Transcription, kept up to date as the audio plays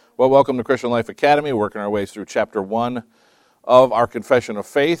Well, welcome to Christian Life Academy. We're working our way through Chapter 1 of our Confession of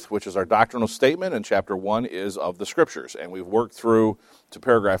Faith, which is our doctrinal statement, and Chapter 1 is of the Scriptures. And we've worked through to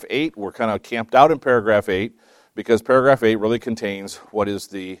Paragraph 8. We're kind of camped out in Paragraph 8 because Paragraph 8 really contains what is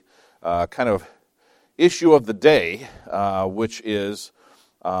the kind of issue of the day, which is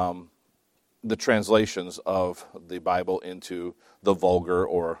the translations of the Bible into the vulgar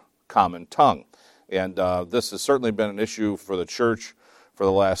or common tongue. And this has certainly been an issue for the church for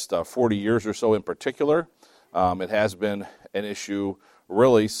the last 40 years or so in particular. It has been an issue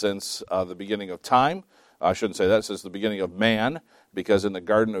really since the beginning of time. I shouldn't say that, since the beginning of man, because in the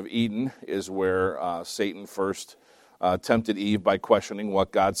Garden of Eden is where Satan first tempted Eve by questioning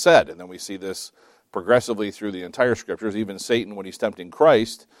what God said. And then we see this progressively through the entire Scriptures. Even Satan, when he's tempting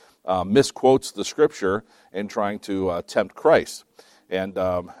Christ, misquotes the Scripture in trying to tempt Christ. And,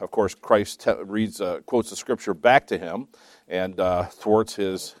 of course, Christ quotes the Scripture back to him and thwarts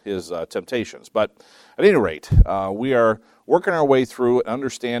his temptations. But at any rate, we are working our way through an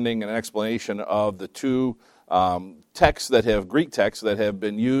understanding and an explanation of the two Greek texts that have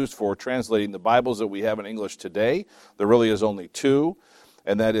been used for translating the Bibles that we have in English today. There really is only two,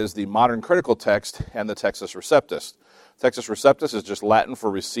 and that is the Modern Critical Text and the Textus Receptus. Textus Receptus is just Latin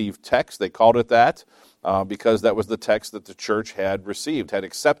for received text. They called it that because that was the text that the church had received, had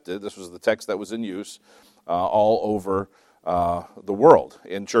accepted. This was the text that was in use all over the world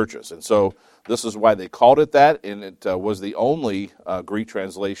in churches. And so this is why they called it that, and it was the only Greek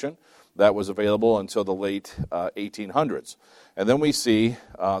translation that was available until the late 1800s. And then we see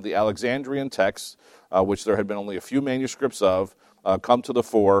the Alexandrian texts, which there had been only a few manuscripts of, come to the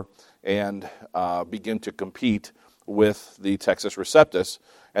fore and begin to compete with the Textus Receptus.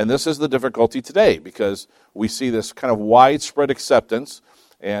 And this is the difficulty today, because we see this kind of widespread acceptance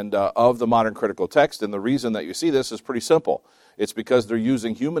and of the modern critical text. And the reason that you see this is pretty simple. It's because they're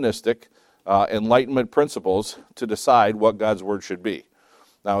using humanistic Enlightenment principles to decide what God's Word should be.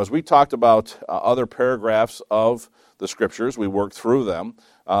 Now, as we talked about other paragraphs of the Scriptures, we worked through them,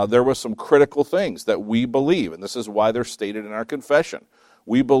 there were some critical things that we believe, and this is why they're stated in our confession.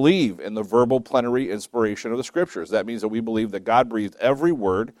 We believe in the verbal plenary inspiration of the Scriptures. That means that we believe that God breathed every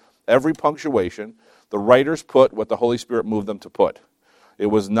word, every punctuation. The writers put what the Holy Spirit moved them to put. It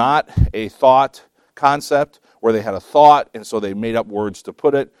was not a thought concept where they had a thought and so they made up words to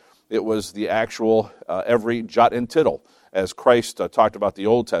put it. It was the actual every jot and tittle, as Christ talked about the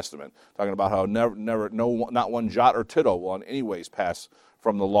Old Testament, talking about how not one jot or tittle will in any ways pass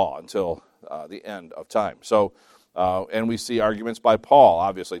from the law until the end of time. So, and we see arguments by Paul,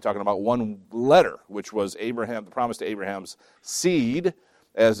 obviously, talking about one letter, which was Abraham, the promise to Abraham's seed,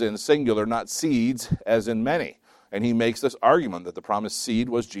 as in singular, not seeds, as in many. And he makes this argument that the promised seed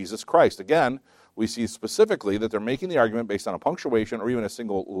was Jesus Christ. Again, we see specifically that they're making the argument based on a punctuation or even a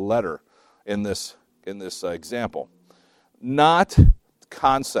single letter in this example. Not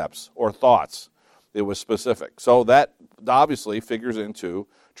concepts or thoughts. It was specific. So that obviously figures into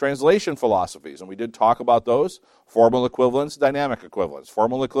translation philosophies, and we did talk about those. Formal equivalence, dynamic equivalence.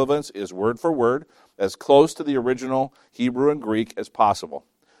 Formal equivalence is word for word, as close to the original Hebrew and Greek as possible.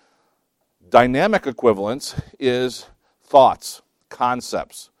 Dynamic equivalence is thoughts,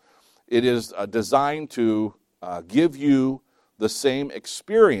 concepts. It is designed to give you the same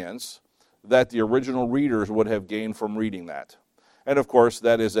experience that the original readers would have gained from reading that. And of course,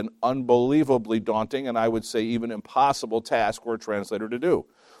 that is an unbelievably daunting and I would say even impossible task for a translator to do.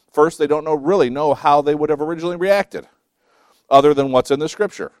 First, they don't really know how they would have originally reacted, other than what's in the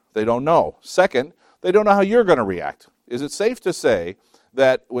Scripture. They don't know. Second, they don't know how you're going to react. Is it safe to say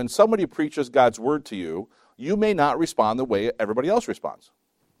that when somebody preaches God's Word to you, you may not respond the way everybody else responds?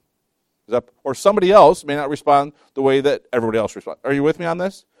 Or somebody else may not respond the way that everybody else responds. Are you with me on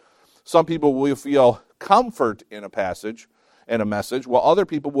this? Some people will feel comfort in a passage and a message, while other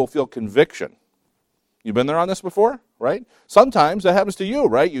people will feel conviction. You've been there on this before, right? Sometimes that happens to you,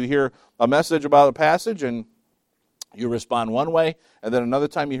 right? You hear a message about a passage and you respond one way, and then another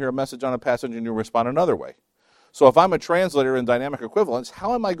time you hear a message on a passage and you respond another way. So if I'm a translator in dynamic equivalence,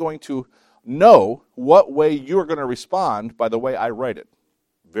 how am I going to know what way you're going to respond by the way I write it?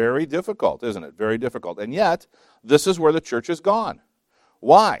 Very difficult, isn't it? Very difficult. And yet, this is where the church has gone.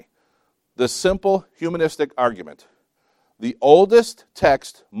 Why? The simple humanistic argument. The oldest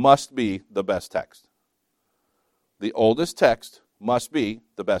text must be the best text. The oldest text must be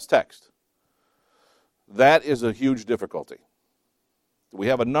the best text. That is a huge difficulty. We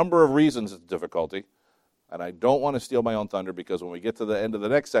have a number of reasons it's a difficulty. And I don't want to steal my own thunder because when we get to the end of the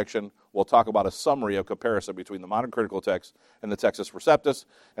next section, we'll talk about a summary of comparison between the modern critical text and the Textus Receptus,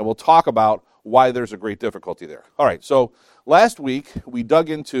 and we'll talk about why there's a great difficulty there. All right, so last week we dug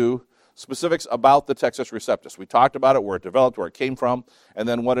into specifics about the Textus Receptus. We talked about it, where it developed, where it came from, and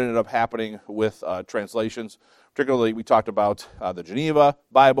then what ended up happening with translations. Particularly, we talked about the Geneva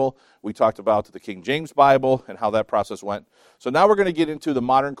Bible. We talked about the King James Bible and how that process went. So now we're going to get into the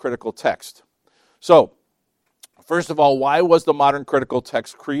modern critical text. So, first of all, why was the modern critical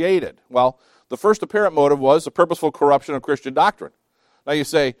text created? Well, the first apparent motive was the purposeful corruption of Christian doctrine. Now you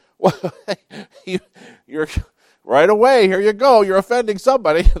say, well, you're right away, here you go, you're offending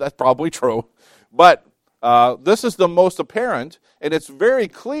somebody. That's probably true. But this is the most apparent, and it's very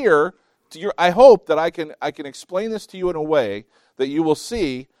clear to you. I hope that I can explain this to you in a way that you will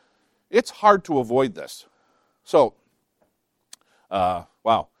see it's hard to avoid this. So, wow,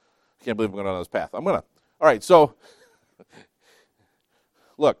 I can't believe I'm going down this path. All right, so,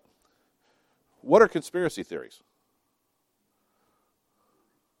 look, what are conspiracy theories?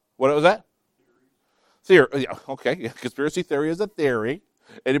 What was that? Theory. Yeah, okay, yeah, conspiracy theory is a theory.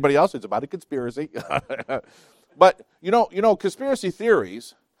 Anybody else? It's about a conspiracy. But, you know, conspiracy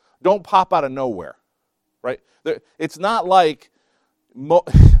theories don't pop out of nowhere, right? It's not like,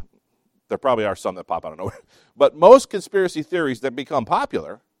 there probably are some that pop out of nowhere, but most conspiracy theories that become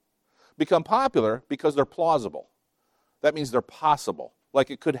popular because they're plausible. That means they're possible, like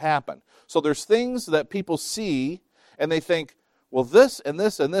it could happen. So there's things that people see and they think, well, this and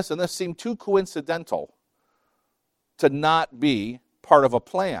this and this and this seem too coincidental to not be part of a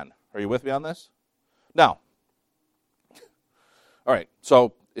plan. Are you with me on this? Now, all right,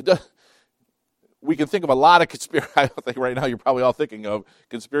 so we can think of a lot of conspiracy. I think right now you're probably all thinking of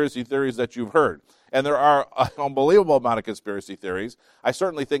conspiracy theories that you've heard. And there are an unbelievable amount of conspiracy theories. I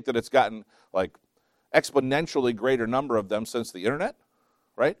certainly think that it's gotten like exponentially greater number of them since the internet,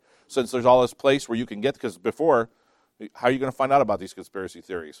 right? Since there's all this place where you can get, because before, how are you going to find out about these conspiracy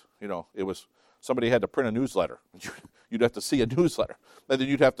theories? You know, it was somebody had to print a newsletter. You'd have to see a newsletter. And then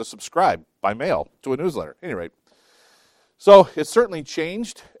you'd have to subscribe by mail to a newsletter. At any rate. So it's certainly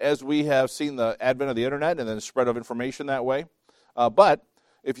changed as we have seen the advent of the internet and then the spread of information that way. But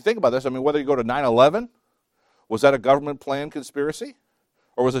if you think about this, I mean, whether you go to 9/11, was that a government planned conspiracy?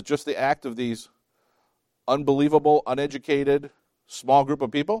 Or was it just the act of these unbelievable, uneducated, small group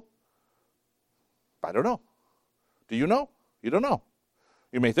of people? I don't know. Do you know? You don't know.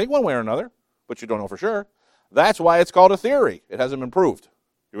 You may think one way or another, but you don't know for sure. That's why it's called a theory. It hasn't been proved.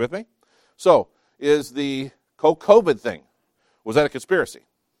 You with me? So, is the COVID thing, was that a conspiracy?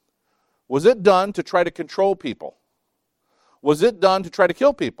 Was it done to try to control people? Was it done to try to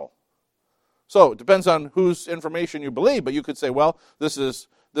kill people? So, it depends on whose information you believe, but you could say, well, this is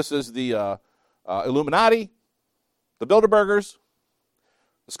the Illuminati, the Bilderbergers,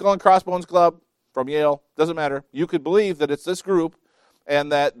 the Skull and Crossbones Club from Yale, doesn't matter. You could believe that it's this group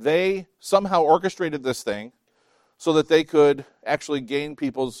and that they somehow orchestrated this thing so that they could actually gain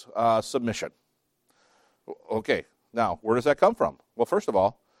people's submission. Okay, now, where does that come from? Well, first of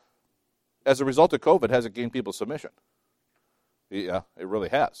all, as a result of COVID, has it gained people's submission? Yeah, it really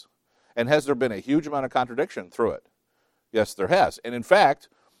has. And has there been a huge amount of contradiction through it? Yes, there has. And in fact,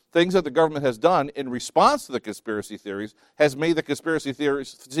 things that the government has done in response to the conspiracy theories has made the conspiracy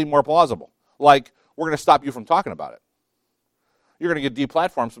theories seem more plausible. Like, we're going to stop you from talking about it. You're going to get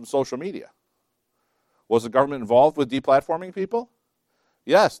deplatformed from social media. Was the government involved with deplatforming people?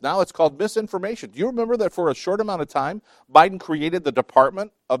 Yes, now it's called misinformation. Do you remember that for a short amount of time, Biden created the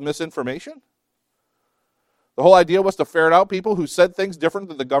Department of Misinformation? The whole idea was to ferret out people who said things different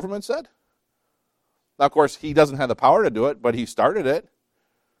than the government said. Now, of course, he doesn't have the power to do it, but he started it.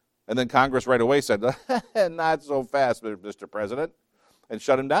 And then Congress right away said, not so fast, Mr. President, and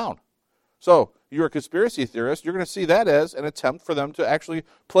shut him down. So, you're a conspiracy theorist, you're going to see that as an attempt for them to actually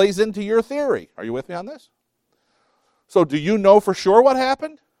plays into your theory. Are you with me on this? So, do you know for sure what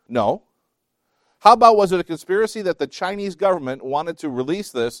happened? No. How about, was it a conspiracy that the Chinese government wanted to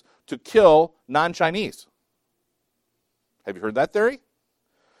release this to kill non-Chinese? Have you heard that theory?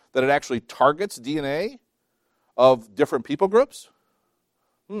 That it actually targets DNA of different people groups?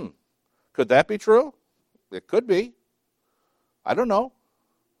 Could that be true? It could be. I don't know.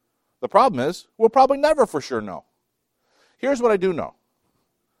 The problem is, we'll probably never for sure know. Here's what I do know.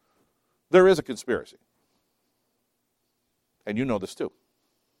 There is a conspiracy. And you know this too.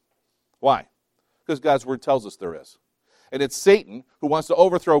 Why? Because God's Word tells us there is. And it's Satan who wants to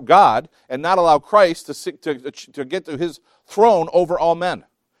overthrow God and not allow Christ to get to his throne over all men.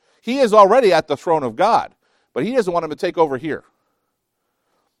 He is already at the throne of God, but he doesn't want him to take over here.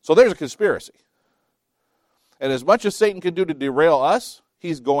 So there's a conspiracy. And as much as Satan can do to derail us,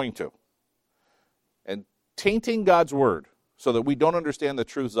 he's going to. And tainting God's word so that we don't understand the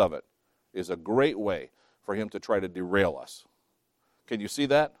truths of it is a great way for him to try to derail us. Can you see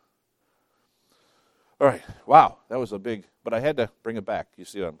that? All right. Wow, that was a big, but I had to bring it back. You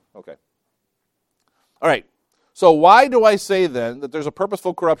see them? Okay. All right. So why do I say then that there's a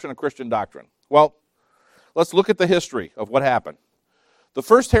purposeful corruption of Christian doctrine? Well, let's look at the history of what happened. The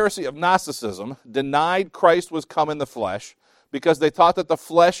first heresy of Gnosticism denied Christ was come in the flesh because they thought that the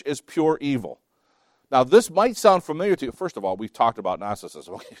flesh is pure evil. Now, this might sound familiar to you. First of all, we've talked about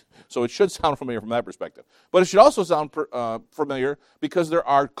Gnosticism, okay? So it should sound familiar from that perspective. But it should also sound familiar because there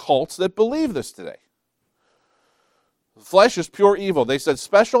are cults that believe this today. The flesh is pure evil. They said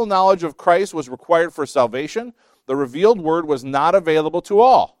special knowledge of Christ was required for salvation. The revealed word was not available to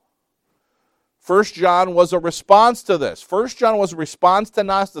all. 1 John was a response to this. 1 John was a response to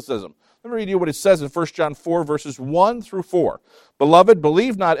Gnosticism. Let me read you what it says in 1 John 4, verses 1 through 4. Beloved,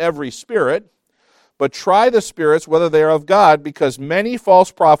 believe not every spirit, but try the spirits whether they are of God, because many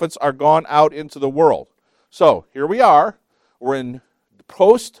false prophets are gone out into the world. So, here we are. We're in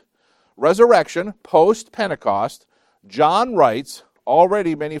post-resurrection, post-Pentecost. John writes,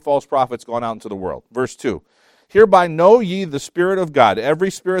 already many false prophets gone out into the world. Verse 2. Hereby know ye the Spirit of God. Every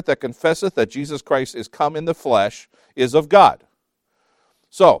spirit that confesseth that Jesus Christ is come in the flesh is of God.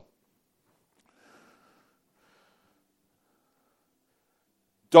 So,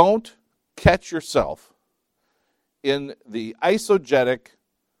 don't catch yourself in the eisegetic,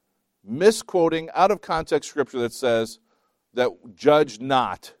 misquoting, out of context scripture that says that judge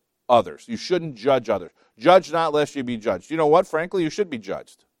not others. You shouldn't judge others. Judge not lest you be judged. You know what? Frankly, you should be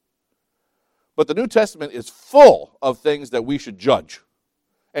judged. But the New Testament is full of things that we should judge.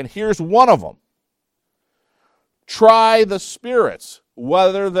 And here's one of them. Try the spirits,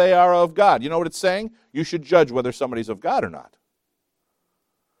 whether they are of God. You know what it's saying? You should judge whether somebody's of God or not.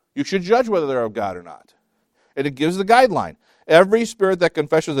 You should judge whether they're of God or not. And it gives the guideline. Every spirit that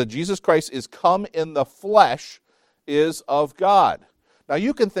confesses that Jesus Christ is come in the flesh is of God. Now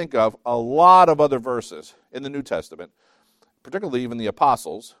you can think of a lot of other verses in the New Testament, particularly even the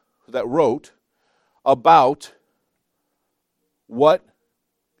apostles, that wrote about what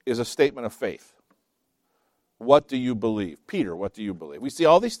is a statement of faith. What do you believe? Peter, what do you believe? We see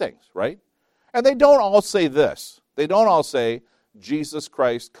all these things, right? And they don't all say this. They don't all say, Jesus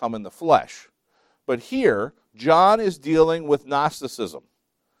Christ come in the flesh. But here, John is dealing with Gnosticism,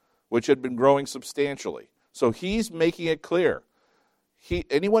 which had been growing substantially. So he's making it clear.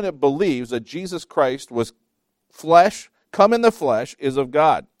 Anyone that believes that Jesus Christ was flesh, come in the flesh, is of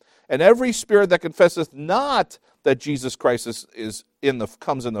God. And every spirit that confesseth not that Jesus Christ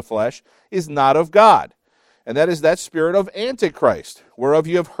comes in the flesh is not of God. And that is that spirit of Antichrist, whereof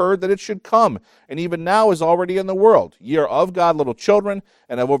you have heard that it should come, and even now is already in the world. Ye are of God, little children,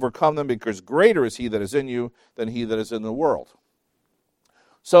 and have overcome them, because greater is he that is in you than he that is in the world.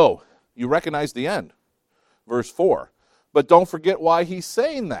 So, you recognize the end. Verse 4. But don't forget why he's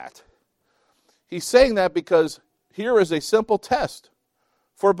saying that. He's saying that because here is a simple test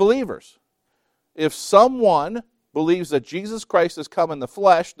for believers. If someone believes that Jesus Christ has come in the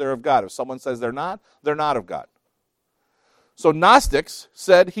flesh, they're of God. If someone says they're not of God. So Gnostics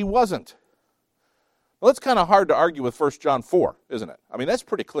said he wasn't. Well, it's kind of hard to argue with 1 John 4, isn't it? I mean, that's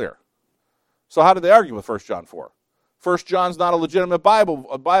pretty clear. So how did they argue with 1 John 4? 1 John's not a legitimate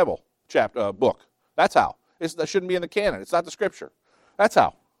Bible chapter book. That's how. That shouldn't be in the canon. It's not the Scripture. That's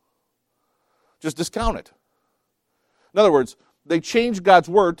how. Just discount it. In other words, they changed God's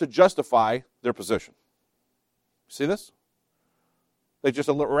word to justify their position. See this? They just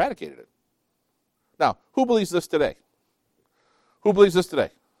eradicated it. Now, who believes this today? Who believes this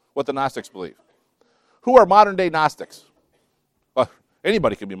today? What the Gnostics believe. Who are modern-day Gnostics? Well,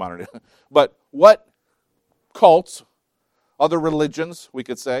 anybody can be modern-day. But what cults, other religions, we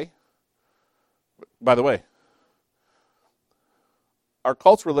could say? By the way, are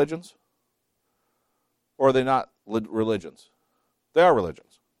cults religions? Or are they not religions? They are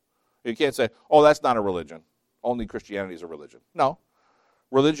religions. You can't say, oh, that's not a religion. Only Christianity is a religion. No.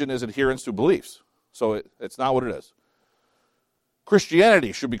 Religion is adherence to beliefs. So it's not what it is.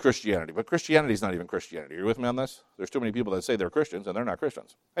 Christianity should be Christianity, but Christianity is not even Christianity. Are you with me on this? There's too many people that say they're Christians, and they're not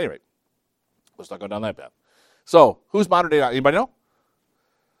Christians. Anyway, let's not go down that path. So, who's modern day? Anybody know?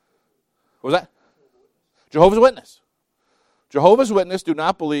 What was that? Jehovah's Witness. Jehovah's Witness do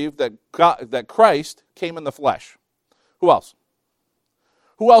not believe that Christ came in the flesh. Who else?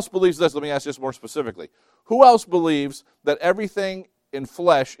 Who else believes this? Let me ask this more specifically. Who else believes that everything in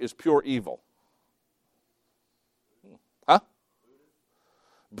flesh is pure evil? Huh?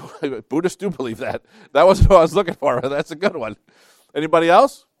 Buddhists do believe that. That wasn't what I was looking for. That's a good one. Anybody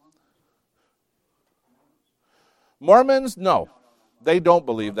else? Mormons, no. They don't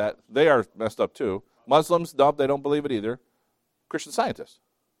believe that. They are messed up too. Muslims, no, they don't believe it either. Christian Scientists.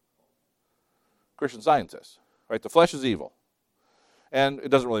 Christian Scientists. Right? The flesh is evil. And it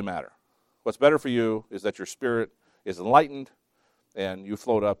doesn't really matter. What's better for you is that your spirit is enlightened and you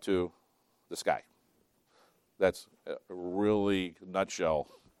float up to the sky. That's a really nutshell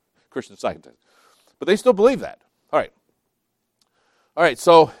Christian Scientist. But they still believe that. All right,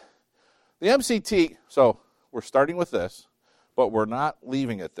 so the MCT, so we're starting with this, but we're not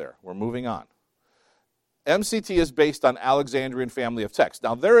leaving it there. We're moving on. MCT is based on Alexandrian family of texts.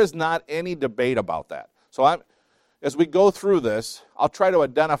 Now, there is not any debate about that. So as we go through this, I'll try to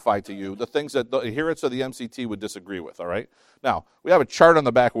identify to you the things that the adherents of the MCT would disagree with, all right? Now, we have a chart on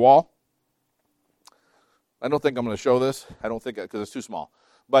the back wall. I don't think I'm going to show this. I don't think, because it's too small.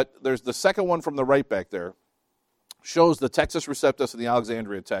 But there's the second one from the right back there. Shows the Textus Receptus and the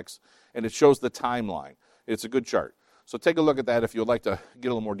Alexandria text, and it shows the timeline. It's a good chart. So take a look at that if you would like to get a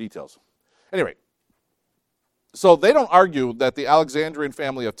little more details. Anyway, so they don't argue that the Alexandrian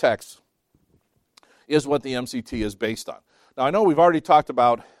family of texts is what the MCT is based on. Now, I know we've already talked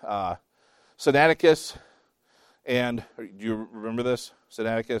about Sinaiticus, and do you remember this,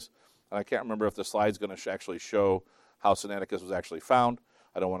 Sinaiticus? And I can't remember if the slide's going to actually show how Sinaiticus was actually found.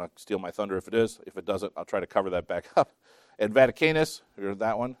 I don't want to steal my thunder if it is. If it doesn't, I'll try to cover that back up. And Vaticanus, here's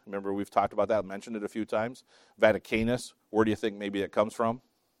that one. Remember, we've talked about that, mentioned it a few times. Vaticanus, where do you think maybe it comes from?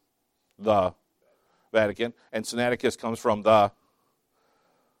 The Vatican. And Sinaiticus comes from the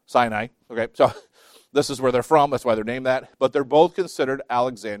Sinai. Okay, so this is where they're from. That's why they're named that. But they're both considered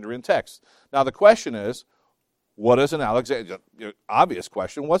Alexandrian texts. Now, the question is, what is an Alexandrian? Obvious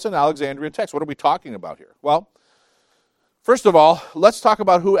question. What's an Alexandrian text? What are we talking about here? Well, first of all, let's talk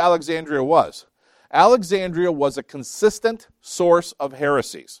about who Alexandria was. Alexandria was a consistent source of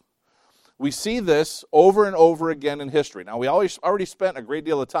heresies. We see this over and over again in history. Now, we already spent a great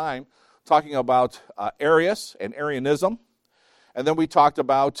deal of time talking about Arius and Arianism, and then we talked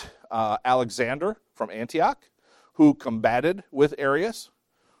about Alexander from Antioch, who combated with Arius,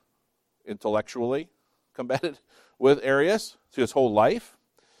 intellectually combated with Arius through his whole life,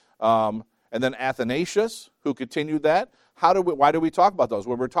 and then Athanasius, who continued that. Why do we talk about those?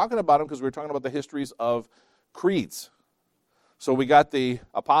 Well, we're talking about them because we're talking about the histories of creeds. So we got the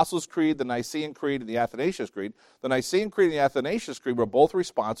Apostles' Creed, the Nicene Creed, and the Athanasius Creed. The Nicene Creed and the Athanasius Creed were both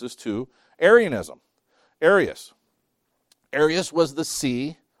responses to Arianism. Arius. Arius was the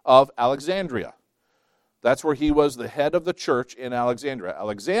see of Alexandria. That's where he was the head of the church in Alexandria.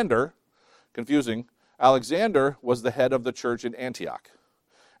 Alexander was the head of the church in Antioch.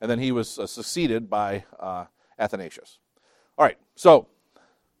 And then he was succeeded by Athanasius. All right, so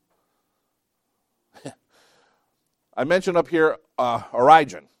I mentioned up here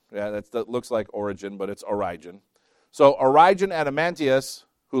Origen. Yeah, that looks like origin, but it's Origen. So Origen Adamantius,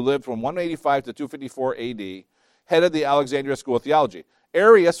 who lived from 185 to 254 AD, headed the Alexandria School of Theology.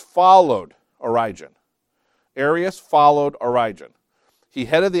 Arius followed Origen. He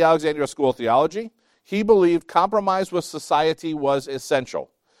headed the Alexandria School of Theology. He believed compromise with society was essential.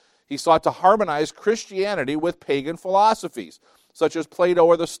 He sought to harmonize Christianity with pagan philosophies, such as Plato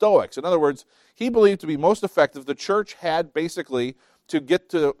or the Stoics. In other words, he believed to be most effective, the church had basically to get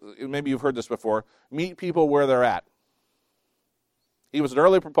to, maybe you've heard this before, meet people where they're at. He was an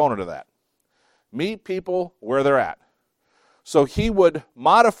early proponent of that. Meet people where they're at. So he would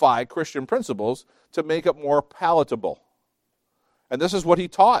modify Christian principles to make it more palatable. And this is what he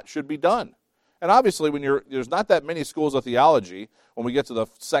taught should be done. And obviously, there's not that many schools of theology when we get to the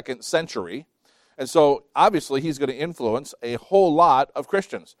 2nd century. And so, obviously, he's going to influence a whole lot of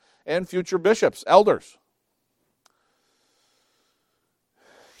Christians and future bishops, elders.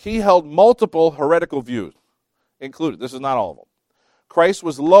 He held multiple heretical views, included, this is not all of them. Christ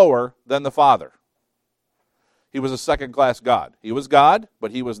was lower than the Father. He was a second-class God. He was God,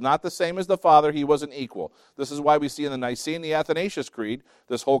 but he was not the same as the Father. He wasn't equal. This is why we see in the Nicene, the Athanasius Creed,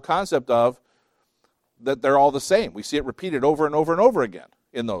 this whole concept of that they're all the same. We see it repeated over and over and over again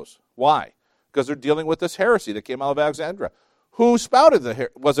in those. Why? Because they're dealing with this heresy that came out of Alexandria. Who spouted the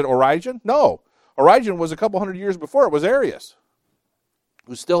heresy? Was it Origen? No. Origen was a couple hundred years before. It was Arius,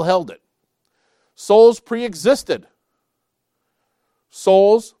 who still held it. Souls pre-existed.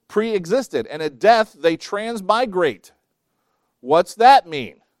 And at death, they transmigrate. What's that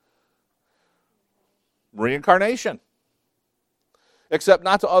mean? Reincarnation. Except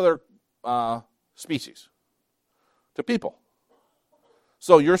not to other species, to people.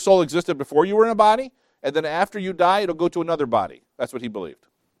 So your soul existed before you were in a body, and then after you die, it'll go to another body. That's what he believed.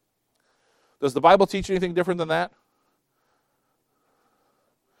 Does the Bible teach anything different than that?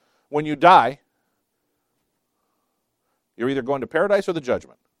 When you die, you're either going to paradise or the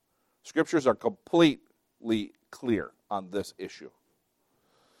judgment. Scriptures are completely clear on this issue.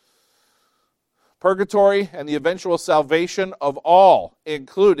 Purgatory and the eventual salvation of all,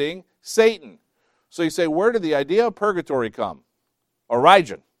 including Satan. So you say, where did the idea of purgatory come?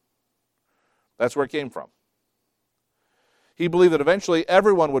 Origen. That's where it came from. He believed that eventually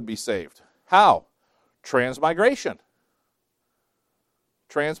everyone would be saved. How? Transmigration.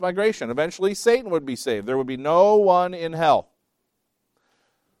 Transmigration. Eventually Satan would be saved. There would be no one in hell.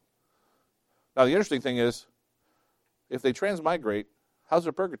 Now the interesting thing is, if they transmigrate, how's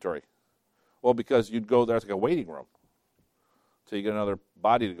their purgatory? Well, because you'd go there, it's like a waiting room until you get another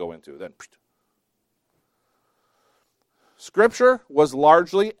body to go into. Then, Scripture was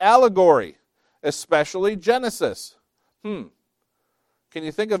largely allegory, especially Genesis. Can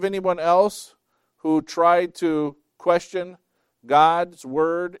you think of anyone else who tried to question God's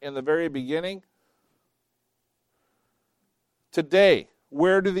word in the very beginning? Today,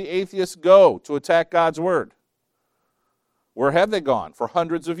 where do the atheists go to attack God's word? Where have they gone for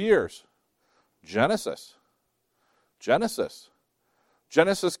hundreds of years? Genesis. Genesis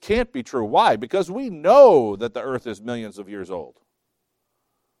can't be true. Why? Because we know that the earth is millions of years old.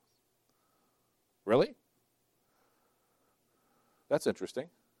 Really? That's interesting.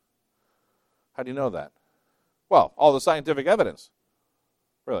 How do you know that? Well, all the scientific evidence.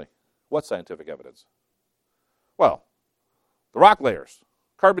 Really? What scientific evidence? Well, the rock layers,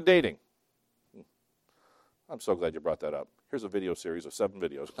 carbon dating. I'm so glad you brought that up. Here's a video series of 7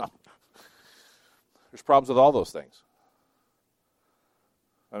 videos. There's problems with all those things.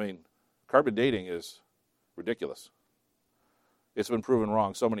 I mean, carbon dating is ridiculous. It's been proven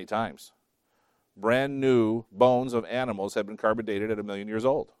wrong so many times. Brand new bones of animals have been carbon dated at 1 million years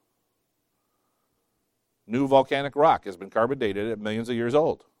old. New volcanic rock has been carbon dated at millions of years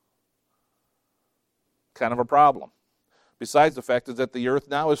old. Kind of a problem. Besides the fact is that the earth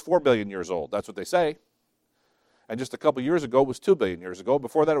now is 4 billion years old. That's what they say. And just a couple years ago, it was 2 billion years ago.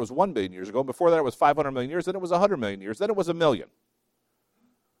 Before that, it was 1 billion years ago. Before that, it was 500 million years. Then it was 100 million years. Then it was 1 million.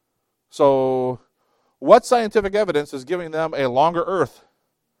 So what scientific evidence is giving them a longer earth?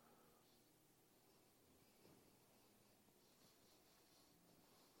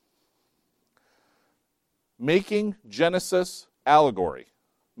 Making Genesis allegory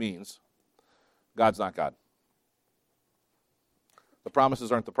means God's not God. The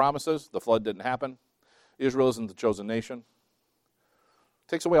promises aren't the promises. The flood didn't happen. Israel isn't the chosen nation.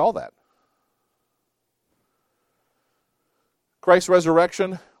 Takes away all that. Christ's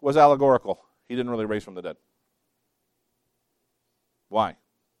resurrection was allegorical. He didn't really raise from the dead. Why?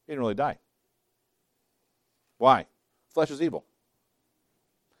 He didn't really die. Why? Flesh is evil.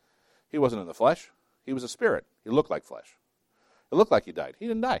 He wasn't in the flesh. He was a spirit. He looked like flesh. It looked like he died. He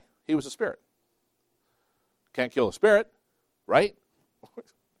didn't die. He was a spirit. Can't kill a spirit, right?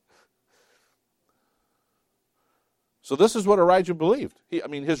 So this is what Origen believed.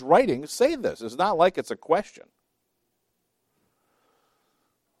 His writings say this. It's not like it's a question.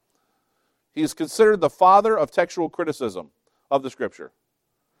 He is considered the father of textual criticism of the Scripture.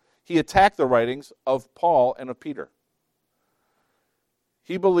 He attacked the writings of Paul and of Peter.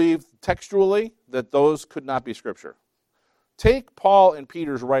 He believed textually that those could not be Scripture. Take Paul and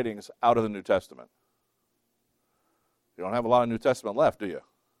Peter's writings out of the New Testament. You don't have a lot of New Testament left, do you?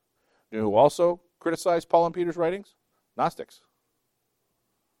 You know who also criticized Paul and Peter's writings? Gnostics.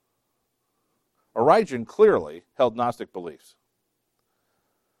 Origen clearly held Gnostic beliefs.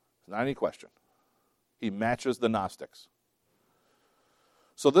 There's not any question. He matches the Gnostics.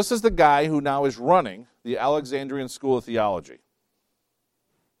 So this is the guy who now is running the Alexandrian School of Theology.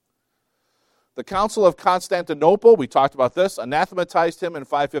 The Council of Constantinople, we talked about this, anathematized him in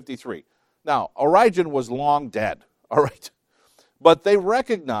 553. Now, Origen was long dead, all right? But they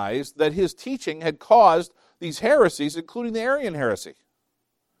recognized that his teaching had caused these heresies, including the Arian heresy.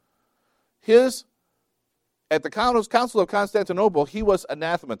 At the Council of Constantinople, he was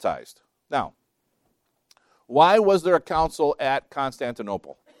anathematized. Now, why was there a council at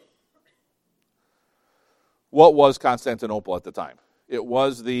Constantinople? What was Constantinople at the time? It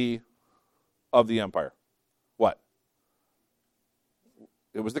was of the empire. What?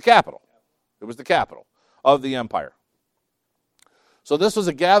 It was the capital. It was the capital of the empire. So this was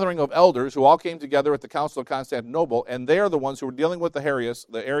a gathering of elders who all came together at the Council of Constantinople, and they are the ones who were dealing with the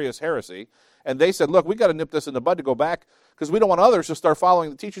Arius heresy. And they said, look, we got to nip this in the bud to go back because we don't want others to start following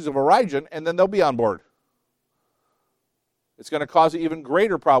the teachings of Origen, and then they'll be on board. It's going to cause an even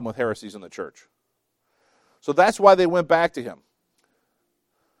greater problem with heresies in the church. So that's why they went back to him.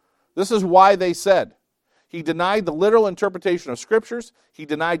 This is why they said. He denied the literal interpretation of Scriptures. He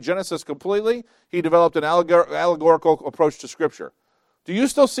denied Genesis completely. He developed an allegorical approach to Scripture. Do you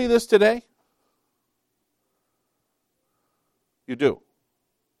still see this today? You do.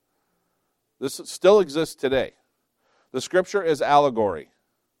 This still exists today. The Scripture is allegory.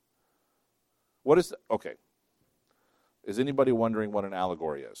 What is, okay. Is anybody wondering what an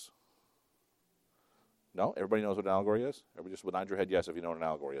allegory is? No? Everybody knows what an allegory is? Everybody just would nod your head yes if you know what an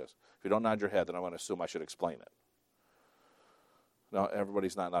allegory is. If you don't nod your head, then I'm going to assume I should explain it. No,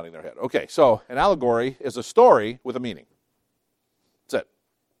 everybody's not nodding their head. Okay, so an allegory is a story with a meaning. That's it.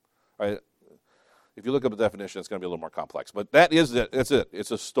 All right? If you look up the definition, it's going to be a little more complex. But that is it. That's it.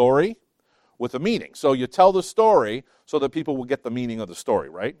 It's a story with a meaning. So you tell the story so that people will get the meaning of the story,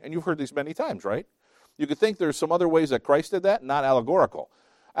 right? And you've heard these many times, right? You could think there's some other ways that Christ did that, not allegorical.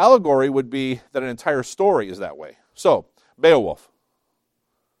 Allegory would be that an entire story is that way. So, Beowulf.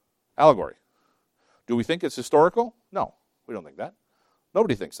 Allegory. Do we think it's historical? No, we don't think that.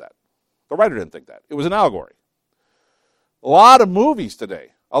 Nobody thinks that. The writer didn't think that. It was an allegory. A lot of movies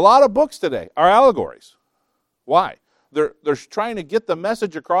today, a lot of books today are allegories. Why? They're trying to get the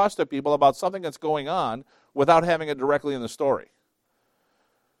message across to people about something that's going on without having it directly in the story.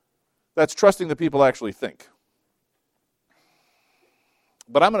 That's trusting the people actually think.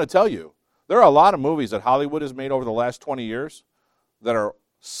 But I'm going to tell you, there are a lot of movies that Hollywood has made over the last 20 years that are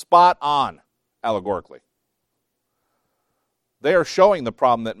spot on allegorically. They are showing the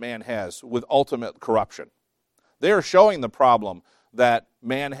problem that man has with ultimate corruption. They are showing the problem that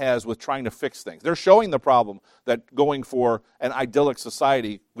man has with trying to fix things. They're showing the problem that going for an idyllic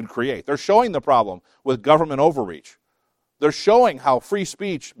society would create. They're showing the problem with government overreach. They're showing how free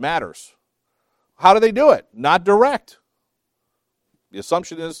speech matters. How do they do it? Not direct. The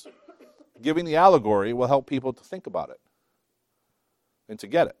assumption is giving the allegory will help people to think about it and to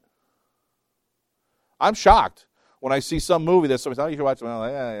get it. I'm shocked when I see some movie that somebody says, oh, you should watch it. I'm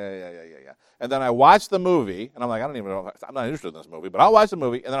like, yeah. And then I watch the movie, and I'm like, I don't even know, I'm not interested in this movie, but I'll watch the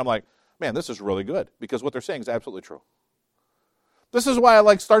movie, and then I'm like, man, this is really good, because what they're saying is absolutely true. This is why I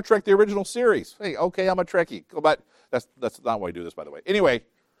like Star Trek, the original series. Hey, okay, I'm a Trekkie. Go back. That's not why I do this, by the way. Anyway,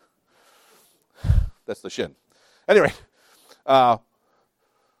 that's the shin. Anyway,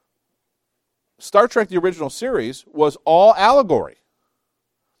 Star Trek, the original series, was all allegory.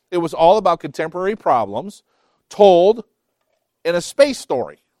 It was all about contemporary problems told in a space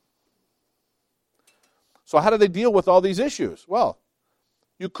story. So how did they deal with all these issues? Well,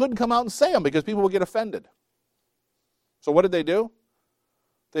 you couldn't come out and say them because people would get offended. So what did they do?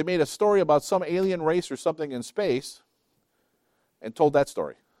 They made a story about some alien race or something in space and told that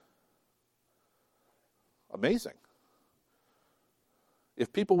story. Amazing.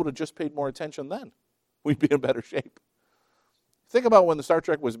 If people would have just paid more attention then, we'd be in better shape. Think about when the Star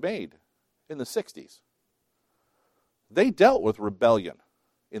Trek was made in the 60s. They dealt with rebellion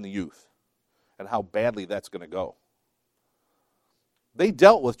in the youth and how badly that's going to go. They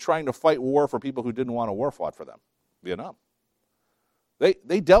dealt with trying to fight war for people who didn't want a war fought for them. Vietnam.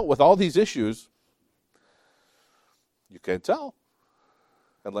 They dealt with all these issues. You can't tell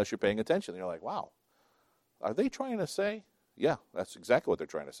unless you're paying attention. You're like, wow, are they trying to say? Yeah, that's exactly what they're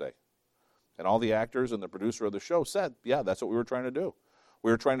trying to say. And all the actors and the producer of the show said, yeah, that's what we were trying to do. We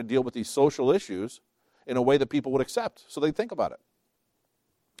were trying to deal with these social issues in a way that people would accept, so they'd think about it.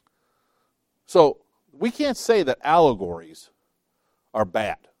 So we can't say that allegories are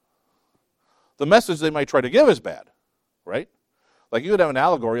bad. The message they might try to give is bad, right? Like you could have an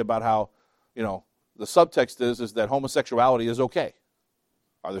allegory about how, the subtext is that homosexuality is okay.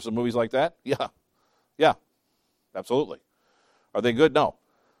 Are there some movies like that? Yeah, absolutely. Are they good? No.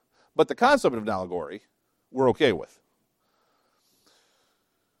 But the concept of an allegory, we're okay with.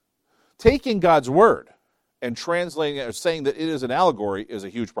 Taking God's word and translating it or saying that it is an allegory is a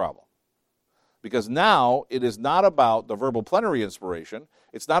huge problem. Because now it is not about the verbal plenary inspiration.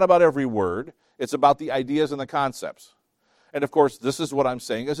 It's not about every word. It's about the ideas and the concepts. And of course, this is what I'm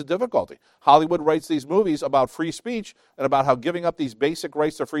saying is a difficulty. Hollywood writes these movies about free speech and about how giving up these basic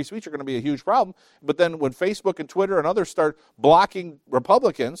rights to free speech are going to be a huge problem. But then when Facebook and Twitter and others start blocking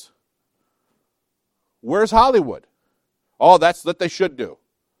Republicans, where's Hollywood? Oh, that's what they should do.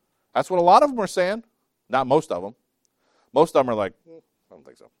 That's what a lot of them are saying. Not most of them. Most of them are like, I don't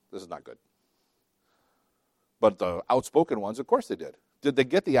think so. This is not good. But the outspoken ones, of course they did. Did they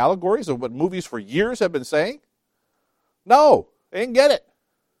get the allegories of what movies for years have been saying? No, they didn't get it.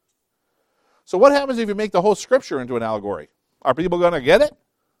 So what happens if you make the whole Scripture into an allegory? Are people going to get it?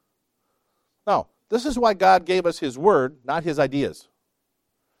 No. This is why God gave us His Word, not His ideas.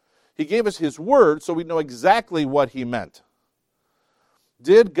 He gave us His Word so we know exactly what He meant.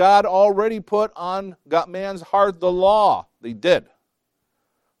 Did God already put on man's heart the law? They did.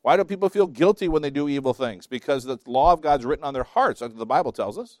 Why do people feel guilty when they do evil things? Because the law of God's written on their hearts, that's what the Bible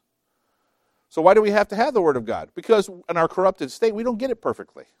tells us. So why do we have to have the Word of God? Because in our corrupted state, we don't get it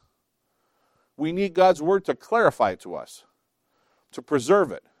perfectly. We need God's Word to clarify it to us, to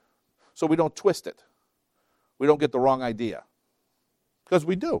preserve it, so we don't twist it. We don't get the wrong idea. Because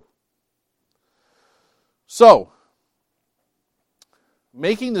we do. So,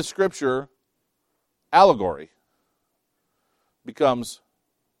 making the Scripture allegory becomes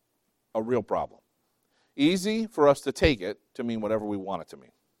a real problem. Easy for us to take it to mean whatever we want it to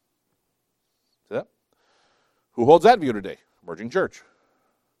mean. See that? Who holds that view today? Emerging church.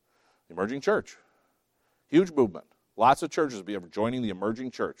 Emerging church. Huge movement. Lots of churches are joining the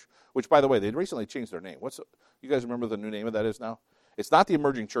emerging church, which, by the way, they recently changed their name. You guys remember the new name of that is now? It's not the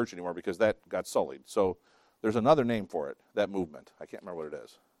emerging church anymore because that got sullied. So there's another name for it, that movement. I can't remember what it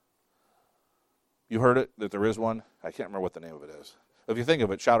is. You heard it, that there is one? I can't remember what the name of it is. If you think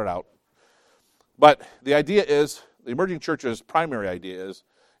of it, shout it out. But the idea is, the emerging church's primary idea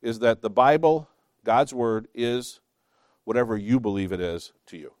is that the Bible, God's Word, is whatever you believe it is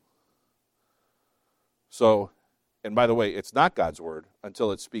to you. So, and by the way, it's not God's Word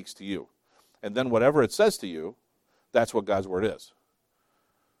until it speaks to you. And then whatever it says to you, that's what God's Word is.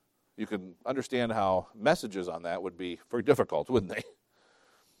 You can understand how messages on that would be very difficult, wouldn't they?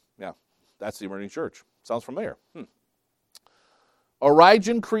 Yeah, that's the emerging church. Sounds familiar.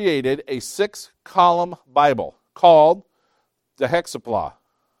 Origen created a 6-column Bible called the Hexapla.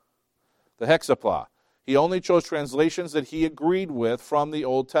 The Hexapla. He only chose translations that he agreed with from the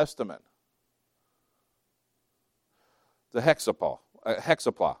Old Testament. The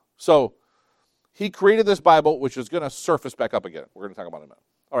Hexapla. So, he created this Bible, which is going to surface back up again. We're going to talk about it in a minute.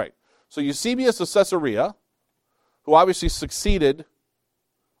 All right. So, Eusebius of Caesarea, who obviously succeeded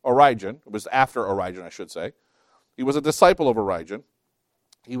Origen, it was after Origen, I should say. He was a disciple of Origen.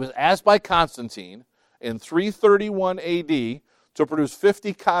 He was asked by Constantine in 331 A.D. to produce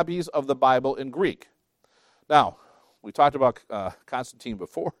 50 copies of the Bible in Greek. Now, we talked about Constantine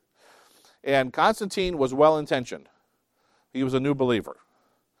before, and Constantine was well-intentioned. He was a new believer.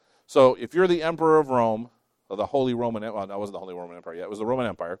 So if you're the emperor of Rome, or the Holy Roman Empire, well, that wasn't the Holy Roman Empire yet, it was the Roman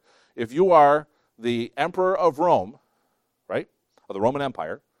Empire. If you are the emperor of Rome, right, of the Roman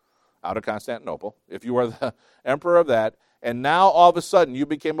Empire, out of Constantinople, if you are the emperor of that, and now all of a sudden you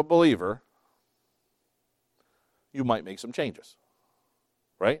became a believer, you might make some changes,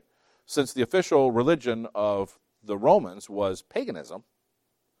 right? Since the official religion of the Romans was paganism,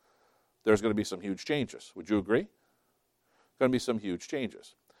 there's going to be some huge changes. Would you agree? Going to be some huge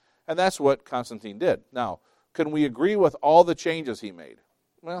changes. And that's what Constantine did. Now, can we agree with all the changes he made?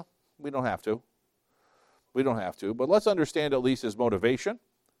 Well, we don't have to. We don't have to. But let's understand at least his motivation.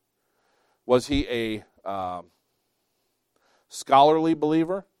 Was he a scholarly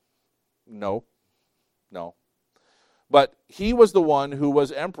believer? No. But he was the one who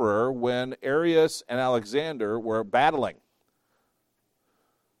was emperor when Arius and Alexander were battling.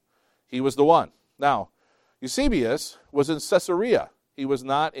 He was the one. Now, Eusebius was in Caesarea. He was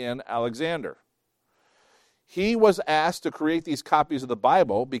not in Alexander. He was asked to create these copies of the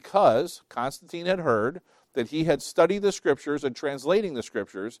Bible because Constantine had heard that he had studied the Scriptures and translating the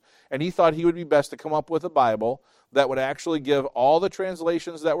Scriptures, and he thought he would be best to come up with a Bible that would actually give all the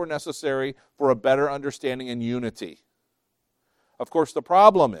translations that were necessary for a better understanding and unity. Of course, the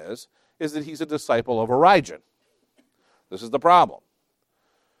problem is that he's a disciple of Origen. This is the problem.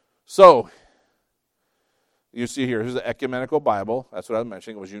 So, you see here, here's the ecumenical Bible. That's what I was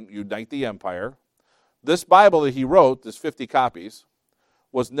mentioning. It was Unite the Empire. This Bible that he wrote, this 50 copies,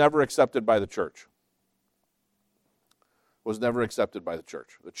 was never accepted by the church. Was never accepted by the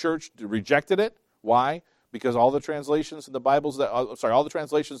church. The church rejected it. Why? Because all the translations in the Bibles all the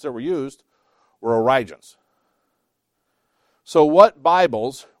translations that were used were Origen's. So what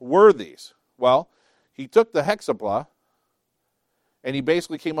Bibles were these? Well, he took the Hexapla and he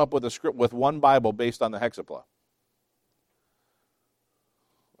basically came up with a script with one Bible based on the Hexapla.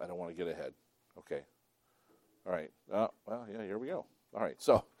 I don't want to get ahead. Okay. All right. Here we go. All right.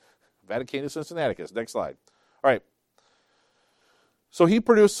 So, Vaticanus and Sinaiticus. Next slide. All right. So he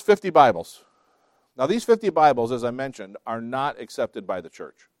produced 50 Bibles. Now, these 50 Bibles, as I mentioned, are not accepted by the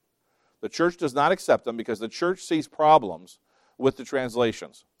church. The church does not accept them because the church sees problems with the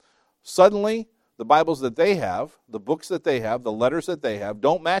translations. Suddenly, the Bibles that they have, the books that they have, the letters that they have,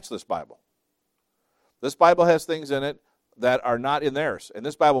 don't match this Bible. This Bible has things in it that are not in theirs. And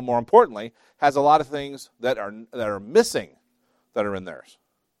this Bible, more importantly, has a lot of things that are missing that are in theirs.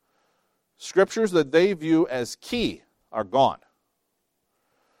 Scriptures that they view as key are gone.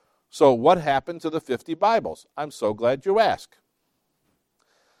 So what happened to the 50 Bibles? I'm so glad you asked.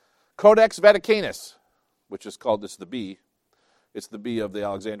 Codex Vaticanus, which is called, it's the B of the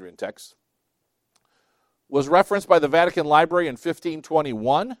Alexandrian text, was referenced by the Vatican Library in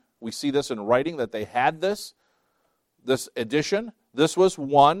 1521. We see this in writing that they had this edition. This was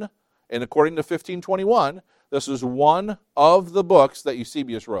one, and according to 1521, this was one of the books that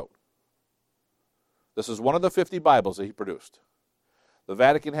Eusebius wrote. This is one of the 50 Bibles that he produced. The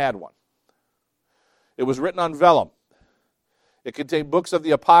Vatican had one. It was written on vellum. It contained books of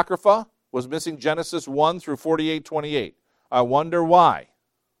the Apocrypha, was missing Genesis 1 through 48:28. I wonder why.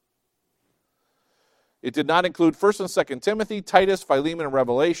 It did not include 1st and 2nd Timothy, Titus, Philemon, and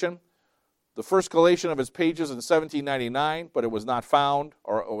Revelation. The first collation of its pages in 1799, but it was not found,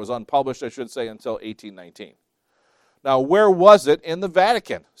 or it was unpublished, I should say, until 1819. Now, where was it in the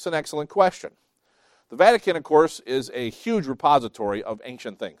Vatican? It's an excellent question. The Vatican, of course, is a huge repository of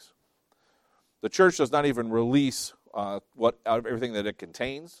ancient things. The church does not even release everything that it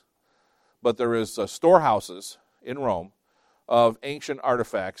contains, but there is storehouses in Rome of ancient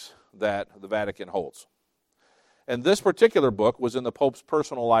artifacts that the Vatican holds. And this particular book was in the Pope's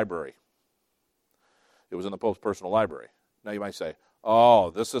personal library. It was in the Pope's personal library. Now you might say,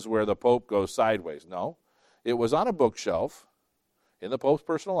 oh, this is where the Pope goes sideways. No, it was on a bookshelf in the Pope's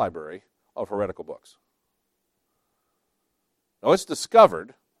personal library of heretical books. Now it's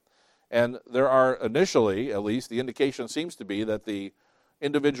discovered, and there are initially, at least, the indication seems to be that the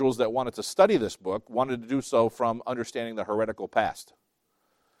individuals that wanted to study this book wanted to do so from understanding the heretical past.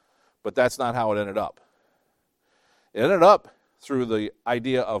 But that's not how it ended up. It ended up through the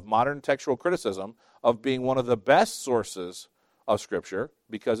idea of modern textual criticism of being one of the best sources of Scripture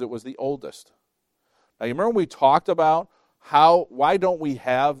because it was the oldest. Now, you remember when we talked about why don't we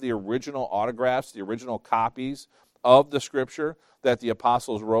have the original autographs, the original copies of the Scripture that the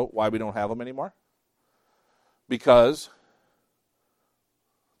apostles wrote, why we don't have them anymore? Because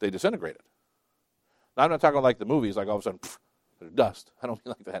they disintegrated. Now, I'm not talking like the movies, like all of a sudden, they're dust. I don't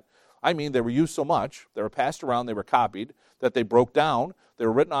mean like that. I mean, they were used so much, they were passed around, they were copied, that they broke down. They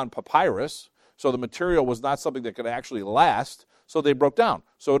were written on papyrus, so the material was not something that could actually last, so they broke down.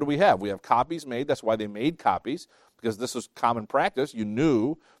 So what do we have? We have copies made. That's why they made copies, because this was common practice. You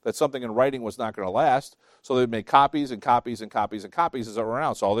knew that something in writing was not going to last, so they'd make copies and copies and copies and copies as it went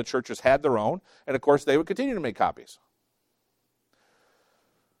around. So all the churches had their own, and of course they would continue to make copies.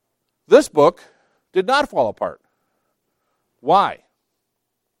 This book did not fall apart. Why?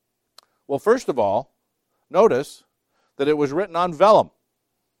 Well, first of all, notice that it was written on vellum.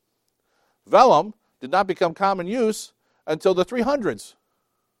 Vellum did not become common use until the 300s.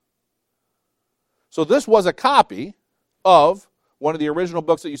 So this was a copy of one of the original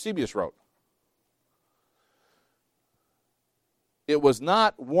books that Eusebius wrote. It was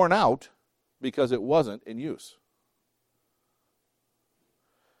not worn out because it wasn't in use.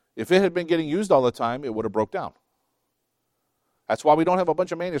 If it had been getting used all the time, it would have broke down. That's why we don't have a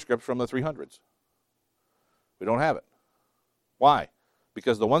bunch of manuscripts from the 300s. We don't have it. Why?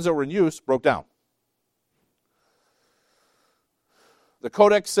 Because the ones that were in use broke down. The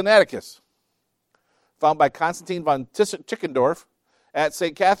Codex Sinaiticus, found by Constantine von Tischendorf at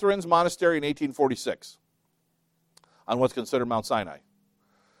St. Catherine's Monastery in 1846 on what's considered Mount Sinai.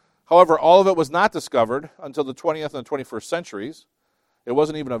 However, all of it was not discovered until the 20th and 21st centuries. It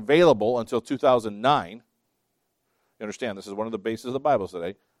wasn't even available until 2009. You understand, this is one of the bases of the Bible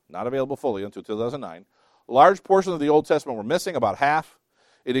today. Not available fully until 2009. Large portions of the Old Testament were missing, about half.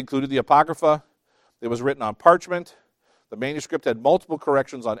 It included the Apocrypha. It was written on parchment. The manuscript had multiple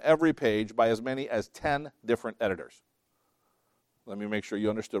corrections on every page by as many as 10 different editors. Let me make sure you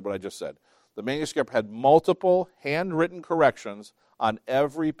understood what I just said. The manuscript had multiple handwritten corrections on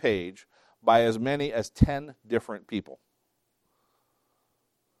every page by as many as 10 different people.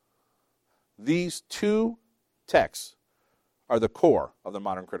 These two texts are the core of the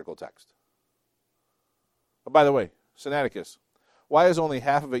modern critical text. But by the way, Sinaiticus, why is only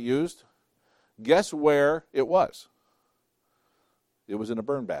half of it used? Guess where it was? It was in a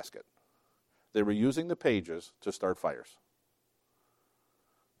burn basket. They were using the pages to start fires.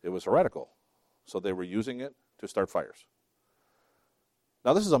 It was heretical, so they were using it to start fires.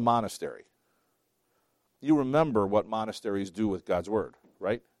 Now, this is a monastery. You remember what monasteries do with God's Word,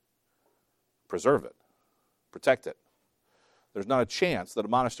 right? Preserve it. Protect it. There's not a chance that a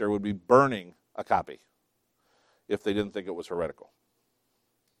monastery would be burning a copy if they didn't think it was heretical.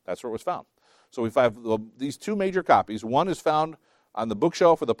 That's where it was found. So we have these two major copies. One is found on the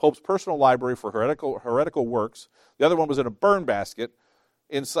bookshelf of the Pope's personal library for heretical works. The other one was in a burn basket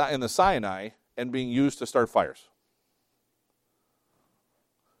in the Sinai and being used to start fires.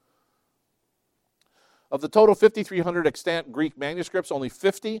 Of the total 5,300 extant Greek manuscripts, only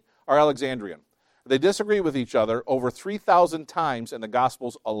 50 are Alexandrian. They disagree with each other over 3,000 times in the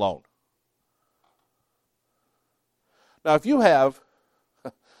Gospels alone. Now, if you have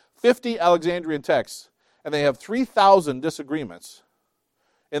 50 Alexandrian texts and they have 3,000 disagreements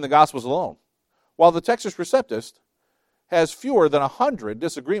in the Gospels alone, while the Textus Receptus has fewer than 100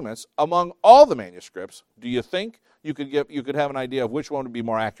 disagreements among all the manuscripts, do you think you could have an idea of which one would be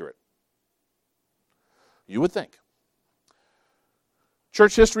more accurate? You would think.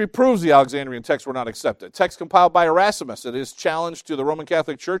 Church history proves the Alexandrian texts were not accepted. Texts compiled by Erasmus in his challenge to the Roman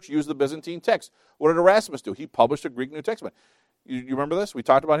Catholic Church used the Byzantine text. What did Erasmus do? He published a Greek New Testament. You remember this? We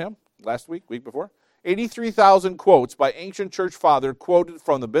talked about him last week before. 83,000 quotes by ancient church fathers quoted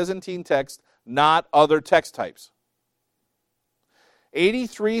from the Byzantine text, not other text types.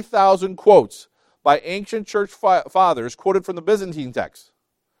 83,000 quotes by ancient church fathers quoted from the Byzantine text.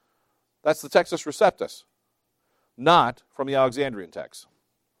 That's the Textus Receptus, not from the Alexandrian text.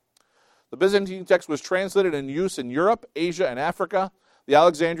 The Byzantine text was translated and used in Europe, Asia, and Africa. The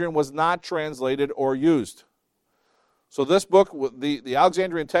Alexandrian was not translated or used. So this book, the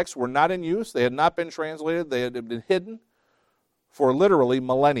Alexandrian texts were not in use. They had not been translated. They had been hidden for literally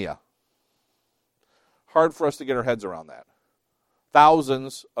millennia. Hard for us to get our heads around that.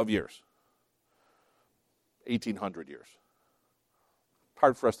 Thousands of years. 1,800 years.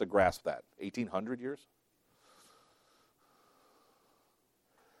 Hard for us to grasp that. 1,800 years?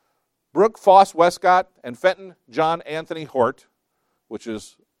 Brooke Foss Westcott and Fenton John Anthony Hort, which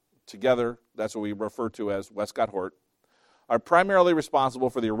is together, that's what we refer to as Westcott Hort, are primarily responsible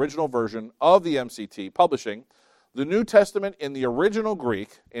for the original version of the MCT, publishing the New Testament in the original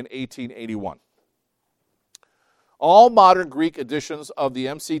Greek in 1881. All modern Greek editions of the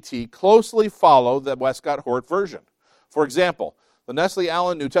MCT closely follow the Westcott Hort version. For example, the Nestle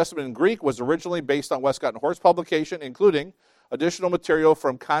Allen New Testament in Greek was originally based on Westcott and Hort's publication, including additional material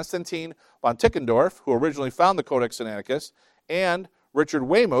from Constantine von Tickendorf, who originally found the Codex Sinaiticus, and Richard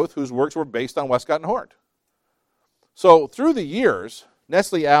Weymouth, whose works were based on Westcott and Hort. So through the years,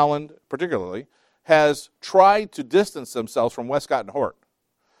 Nestle Allen particularly has tried to distance themselves from Westcott and Hort.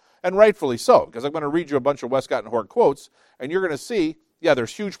 And rightfully so, because I'm going to read you a bunch of Westcott and Hort quotes, and you're going to see, yeah,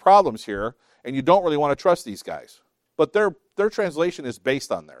 there's huge problems here, and you don't really want to trust these guys. But their translation is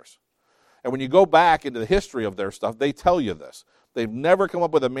based on theirs. And when you go back into the history of their stuff, they tell you this. They've never come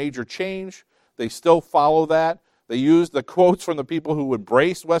up with a major change. They still follow that. They use the quotes from the people who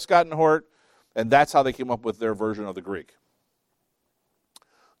embraced Westcott and Hort, and that's how they came up with their version of the Greek.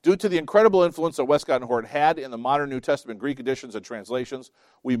 Due to the incredible influence that Westcott and Hort had in the modern New Testament Greek editions and translations,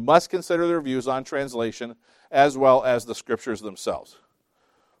 we must consider their views on translation as well as the scriptures themselves.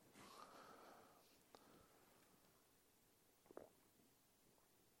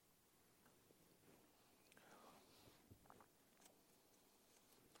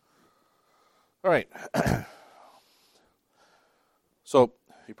 All right. So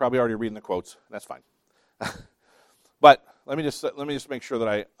you're probably already reading the quotes. That's fine. But let me just make sure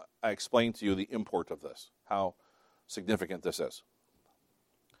that I explain to you the import of this, how significant this is.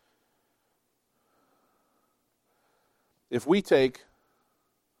 If we take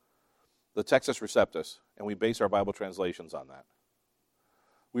the Textus Receptus and we base our Bible translations on that,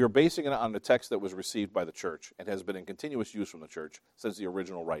 we are basing it on the text that was received by the church and has been in continuous use from the church since the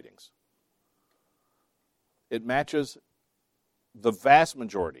original writings. It matches the vast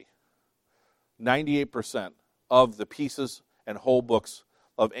majority, 98%, of the pieces and whole books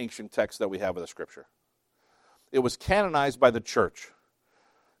of ancient texts that we have of the Scripture. It was canonized by the church.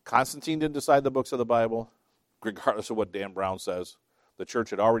 Constantine didn't decide the books of the Bible, regardless of what Dan Brown says. The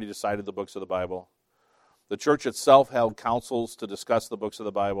church had already decided the books of the Bible. The church itself held councils to discuss the books of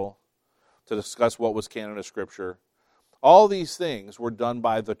the Bible, to discuss what was canon of Scripture. All these things were done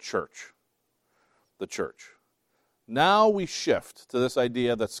by the church. The church. Now we shift to this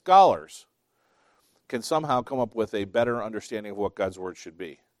idea that scholars can somehow come up with a better understanding of what God's Word should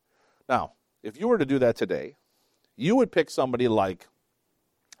be. Now, if you were to do that today, you would pick somebody like,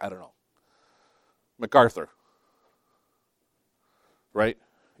 I don't know, MacArthur, right?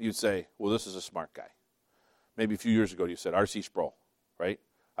 You'd say, well, this is a smart guy. Maybe a few years ago you said, R.C. Sproul, right?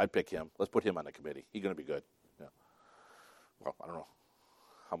 I'd pick him. Let's put him on the committee. He's going to be good. Yeah. Well, I don't know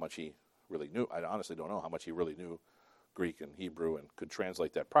how much he really knew. I honestly don't know how much he really knew Greek and Hebrew and could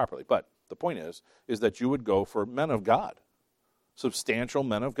translate that properly. But the point is that you would go for men of God, substantial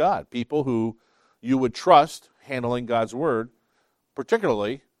men of God, people who you would trust handling God's Word,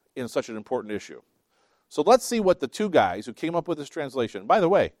 particularly in such an important issue. So let's see what the two guys who came up with this translation, by the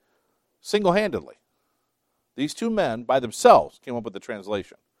way, single-handedly, these two men by themselves came up with the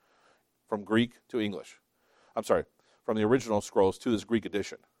translation from Greek to English. from the original scrolls to this Greek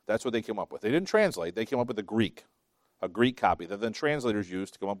edition. That's what they came up with. They didn't translate. They came up with a Greek copy that then translators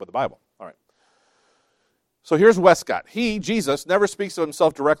used to come up with the Bible. All right. So here's Westcott. He, Jesus, never speaks of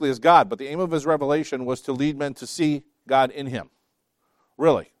himself directly as God, but the aim of his revelation was to lead men to see God in him.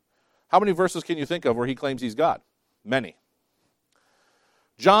 Really? How many verses can you think of where he claims he's God? Many.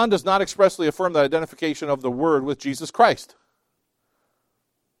 John does not expressly affirm the identification of the Word with Jesus Christ.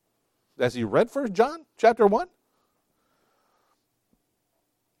 Has he read 1 John chapter 1?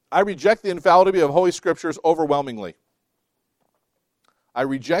 I reject the infallibility of Holy Scriptures overwhelmingly. I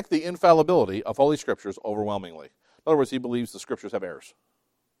reject the infallibility of Holy Scriptures overwhelmingly. In other words, he believes the Scriptures have errors.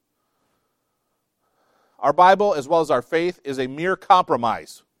 Our Bible, as well as our faith, is a mere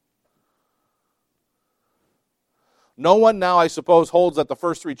compromise. No one now, I suppose, holds that the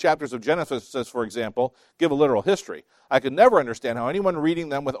first 3 chapters of Genesis, for example, give a literal history. I could never understand how anyone reading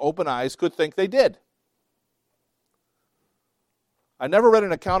them with open eyes could think they did. I never read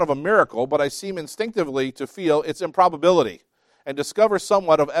an account of a miracle, but I seem instinctively to feel its improbability and discover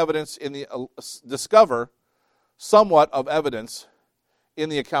somewhat of evidence in the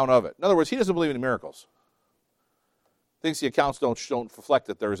account of it. In other words, he doesn't believe in miracles. Thinks the accounts don't reflect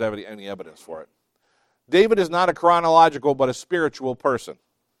that there is any evidence for it. David is not a chronological but a spiritual person.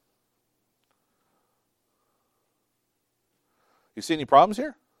 You see any problems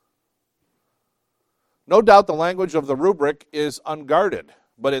here? No doubt the language of the rubric is unguarded,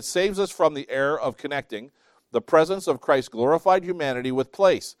 but it saves us from the error of connecting the presence of Christ's glorified humanity with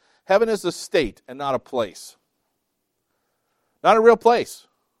place. Heaven is a state and not a place. Not a real place.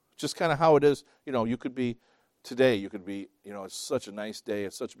 Just kind of how it is. You could be today, it's such a nice day,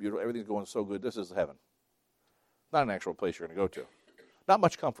 it's such beautiful, everything's going so good, this is heaven. Not an actual place you're going to go to. Not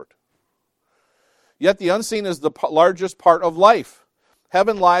much comfort. Yet the unseen is the largest part of life.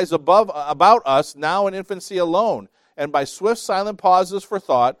 Heaven lies about us now in infancy alone, and by swift silent pauses for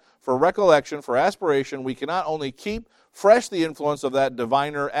thought, for recollection, for aspiration, we can not only keep fresh the influence of that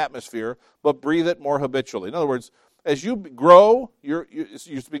diviner atmosphere, but breathe it more habitually. In other words, as you grow, your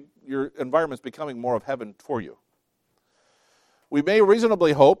environment's becoming more of heaven for you. We may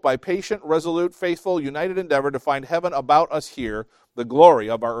reasonably hope, by patient, resolute, faithful, united endeavor, to find heaven about us here, the glory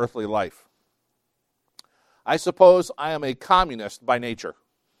of our earthly life. I suppose I am a communist by nature.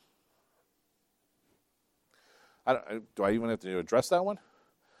 Do I even have to address that one?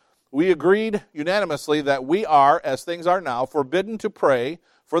 We agreed unanimously that we are, as things are now, forbidden to pray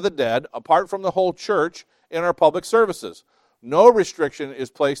for the dead apart from the whole church in our public services. No restriction is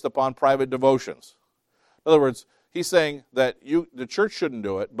placed upon private devotions. In other words, he's saying that the church shouldn't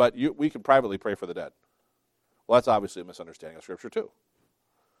do it, but we can privately pray for the dead. Well, that's obviously a misunderstanding of Scripture, too.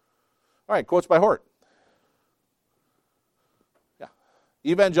 All right, quotes by Hort. Yeah.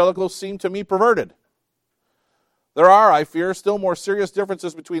 Evangelicals seem to me perverted. There are, I fear, still more serious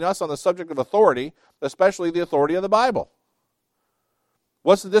differences between us on the subject of authority, especially the authority of the Bible.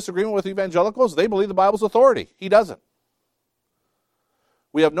 What's the disagreement with evangelicals? They believe the Bible's authority. He doesn't.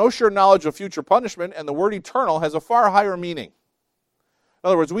 We have no sure knowledge of future punishment, and the word eternal has a far higher meaning. In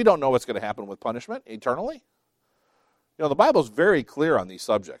other words, we don't know what's going to happen with punishment eternally. The Bible's very clear on these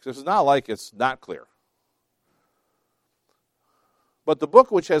subjects. This is not like it's not clear. But the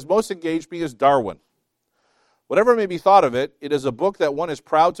book which has most engaged me is Darwin. Whatever may be thought of it, it is a book that one is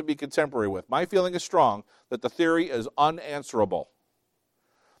proud to be contemporary with. My feeling is strong that the theory is unanswerable.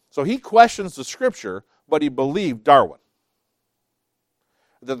 So he questions the Scripture, but he believed Darwin.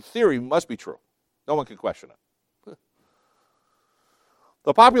 The theory must be true. No one can question it.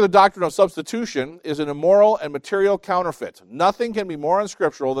 The popular doctrine of substitution is an immoral and material counterfeit. Nothing can be more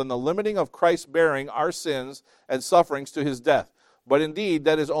unscriptural than the limiting of Christ bearing our sins and sufferings to his death. But indeed,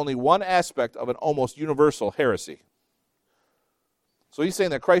 that is only one aspect of an almost universal heresy. So he's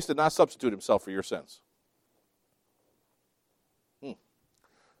saying that Christ did not substitute himself for your sins.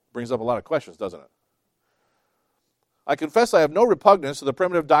 Brings up a lot of questions, doesn't it? I confess I have no repugnance to the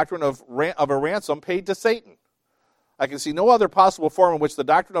primitive doctrine of a ransom paid to Satan. I can see no other possible form in which the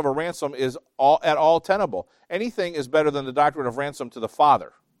doctrine of a ransom is at all tenable. Anything is better than the doctrine of ransom to the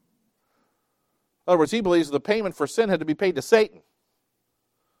Father. In other words, he believes the payment for sin had to be paid to Satan,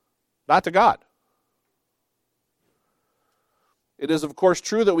 not to God. It is, of course,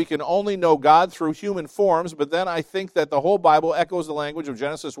 true that we can only know God through human forms, but then I think that the whole Bible echoes the language of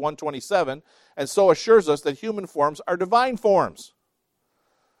Genesis 1:27, and so assures us that human forms are divine forms.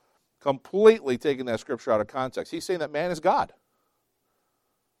 Completely taking that scripture out of context. He's saying that man is God.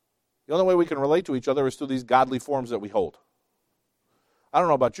 The only way we can relate to each other is through these godly forms that we hold. I don't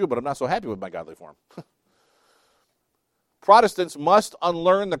know about you, but I'm not so happy with my godly form. Protestants must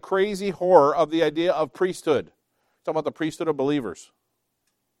unlearn the crazy horror of the idea of priesthood. Talking about the priesthood of believers.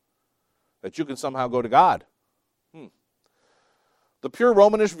 That you can somehow go to God. The pure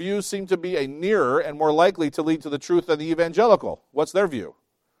Romanish views seem to be a nearer and more likely to lead to the truth than the evangelical. What's their view?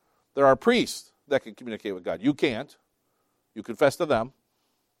 There are priests that can communicate with God. You can't. You confess to them.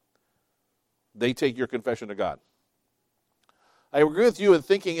 They take your confession to God. I agree with you in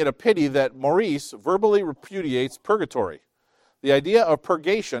thinking it a pity that Maurice verbally repudiates purgatory. The idea of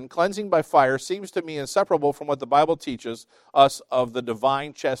purgation, cleansing by fire, seems to me inseparable from what the Bible teaches us of the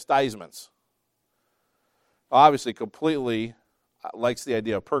divine chastisements. Obviously, completely likes the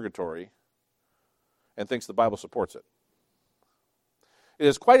idea of purgatory and thinks the Bible supports it. It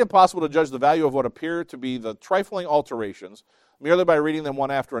is quite impossible to judge the value of what appear to be the trifling alterations merely by reading them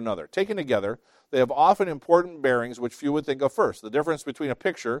one after another. Taken together, they have often important bearings which few would think of first. The difference between a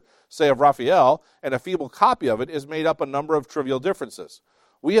picture, say of Raphael, and a feeble copy of it is made up a number of trivial differences.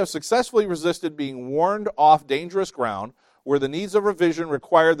 We have successfully resisted being warned off dangerous ground where the needs of revision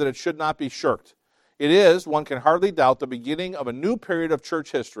require that it should not be shirked. It is, one can hardly doubt, the beginning of a new period of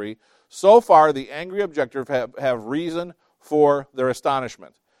church history. So far, the angry objectors have reason for their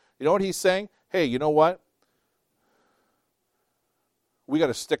astonishment. You know what he's saying? Hey, you know what? We got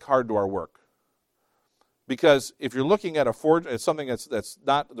to stick hard to our work. Because if you're looking at something that's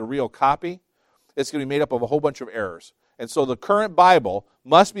not the real copy, it's going to be made up of a whole bunch of errors. And so the current Bible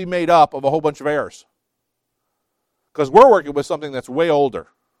must be made up of a whole bunch of errors. Because we're working with something that's way older.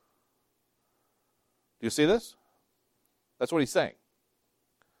 Do you see this? That's what he's saying.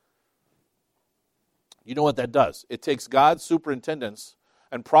 You know what that does? It takes God's superintendence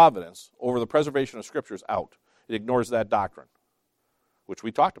and providence over the preservation of Scriptures out. It ignores that doctrine, which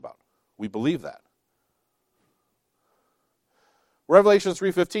we talked about. We believe that. Revelation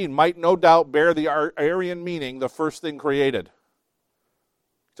 3:15 might no doubt bear the Arian meaning, the first thing created.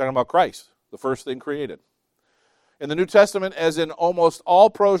 Talking about Christ, the first thing created. In the New Testament, as in almost all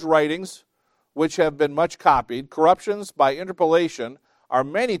prose writings, which have been much copied, corruptions by interpolation are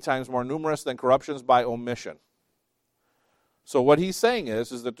many times more numerous than corruptions by omission. So what he's saying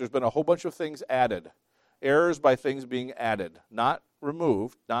is that there's been a whole bunch of things added. Errors by things being added. Not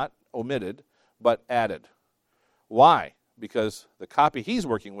removed, not omitted, but added. Why? Because the copy he's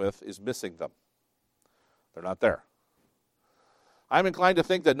working with is missing them. They're not there. I'm inclined to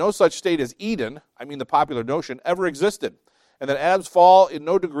think that no such state as Eden, I mean the popular notion, ever existed, and that Adam's fall in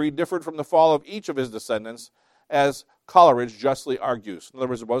no degree differed from the fall of each of his descendants, as Coleridge justly argues. In other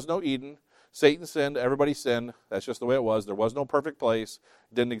words, there was no Eden. Satan sinned. Everybody sinned. That's just the way it was. There was no perfect place.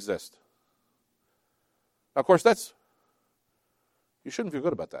 It didn't exist. Now, of course, you shouldn't feel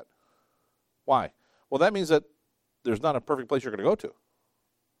good about that. Why? Well, that means that there's not a perfect place you're going to go to.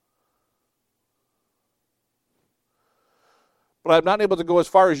 But I'm not able to go as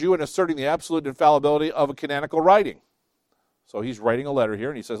far as you in asserting the absolute infallibility of a canonical writing. So he's writing a letter here,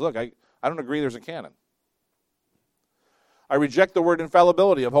 and he says, look, I don't agree there's a canon. I reject the word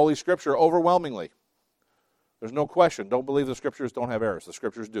infallibility of Holy Scripture overwhelmingly. There's no question. Don't believe the Scriptures don't have errors. The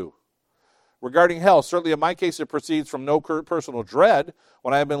Scriptures do. Regarding hell, certainly in my case it proceeds from no personal dread.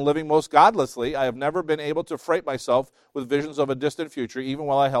 When I have been living most godlessly, I have never been able to fright myself with visions of a distant future, even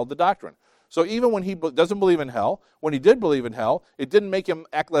while I held the doctrine. So even when he doesn't believe in hell, when he did believe in hell, it didn't make him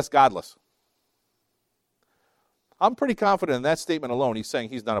act less godless. I'm pretty confident in that statement alone, he's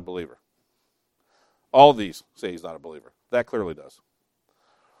saying he's not a believer. All these say he's not a believer. That clearly does.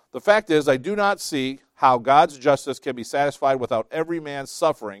 The fact is, I do not see how God's justice can be satisfied without every man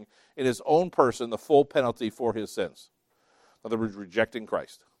suffering in his own person the full penalty for his sins. In other words, rejecting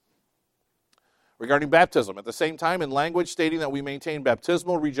Christ. Regarding baptism, at the same time, in language stating that we maintain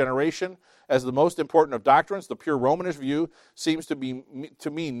baptismal regeneration as the most important of doctrines, the pure Romanist view seems to be,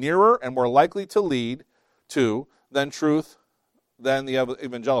 to me, nearer and more likely to lead to than truth than the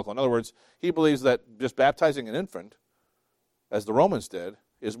evangelical. In other words, he believes that just baptizing an infant, as the Romans did,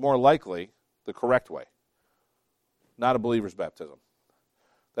 is more likely the correct way. Not a believer's baptism.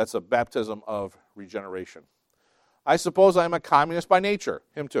 That's a baptism of regeneration. I suppose I am a communist by nature.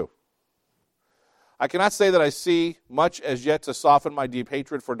 Him too. I cannot say that I see much as yet to soften my deep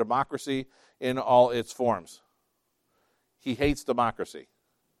hatred for democracy in all its forms. He hates democracy.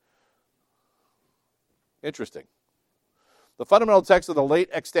 Interesting. The fundamental text of the late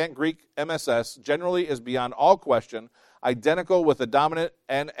extant Greek MSS generally is beyond all question identical with the dominant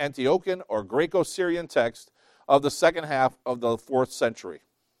Antiochian or Greco-Syrian text of the second half of the 4th century.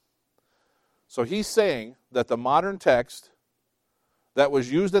 So he's saying that the modern text that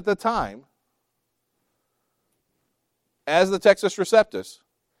was used at the time as the Textus Receptus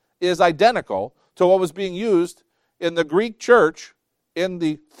is identical to what was being used in the Greek church in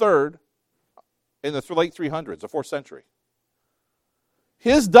the late 300s, the 4th century.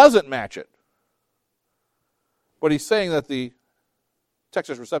 His doesn't match it. But he's saying that the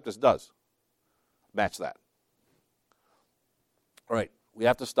Textus Receptus does match that. All right, we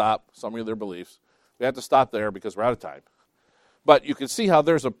have to stop some of their beliefs. We have to stop there because we're out of time. But you can see how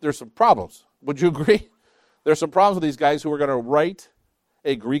there's some problems. Would you agree? There's some problems with these guys who are going to write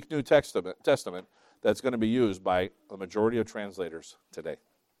a Greek New Testament that's going to be used by the majority of translators today.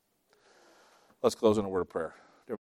 Let's close in a word of prayer.